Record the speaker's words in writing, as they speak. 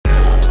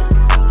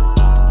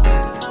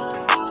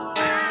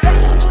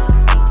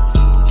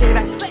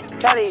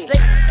Shawty.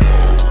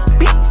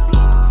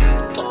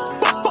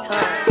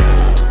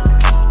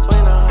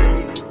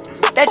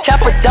 That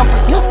chopper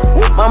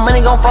dumpin', my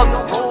money gon' fuck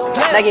up.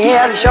 Knock your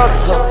head out the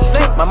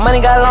shoulder. My money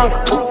got longer.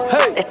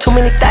 There's too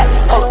many thoughts.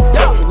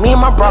 It's me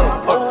and my brother.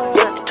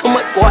 Too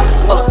much boy.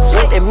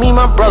 It's me and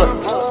my brother.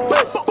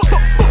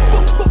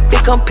 They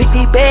come pick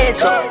these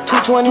bags up.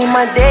 220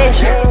 my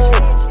dash.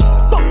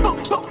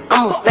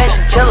 I'm a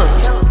fashion killer.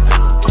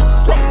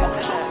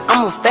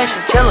 I'm a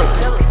fashion killer.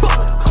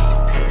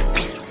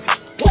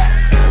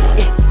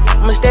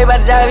 Yeah, I'ma stay by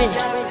the diving.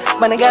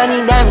 But I got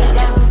any diamonds.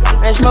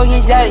 Man, smoke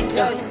exotic.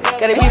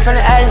 Gotta be from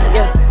the island,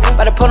 yeah.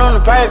 About to put on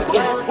the private,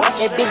 yeah.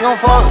 That big gon'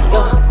 fall,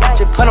 yeah.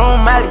 Just put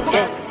on Molly,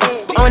 yeah.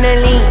 On that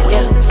lean,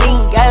 yeah.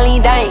 Lean, gotta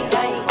lean down,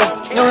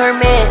 yeah. Know her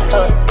man,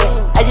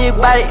 yeah. I just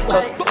bought it,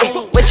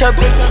 yeah. What's your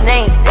bitch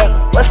name, yeah?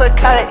 What's her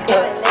color,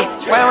 yeah.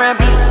 Round round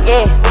beat,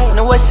 yeah.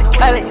 Know what's the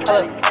color,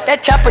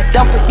 that chopper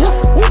dumpin',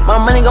 my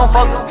money gon'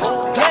 fuck up.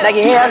 Knock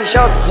your head out the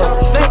shoulder,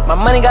 my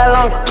money got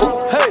longer.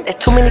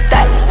 There's too many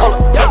thoughts,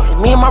 it's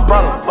me and my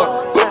brother.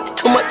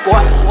 Too much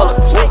boy,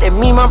 it's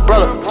me and my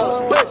brother.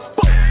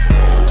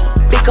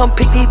 They come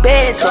pick these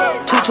bags up,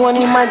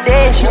 220 my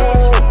dash.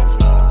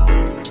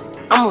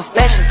 I'm a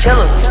fashion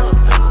killer.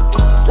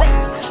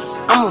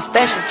 I'm a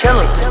fashion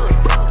killer.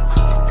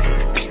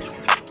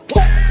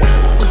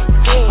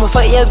 I'ma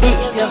fuck your bitch,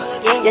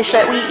 yeah, it's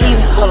like we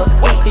even. Cause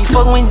you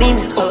fucking with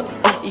demons,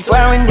 you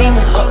firing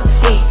demons.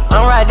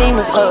 I'm riding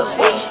demons,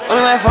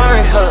 only my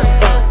foreign,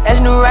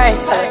 that's new right.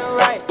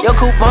 Yo,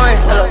 cool boring,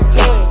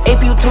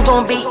 AP two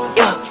on beat,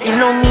 you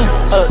know me.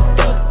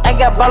 I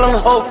got ball on the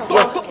hoe,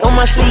 on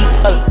my sleeve.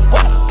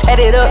 Tat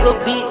it up, little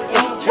beat,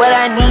 what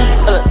I need.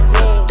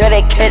 Throw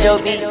that cash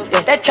on beat,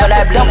 that chop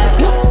that block.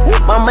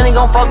 My money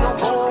gon' fuck up,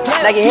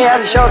 knock your head out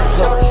the shoulder.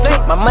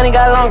 My money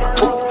got longer,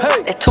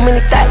 there's too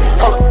many thoughts.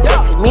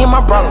 It's me and my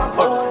brother,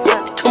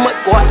 too much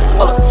boy.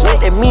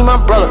 It's me and my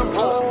brother.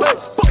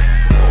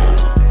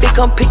 They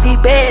come pick these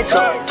bags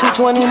up,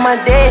 220 my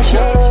dash.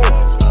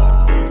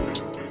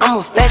 I'm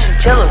a fashion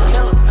killer.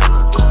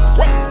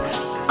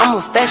 I'm a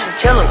fashion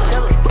killer.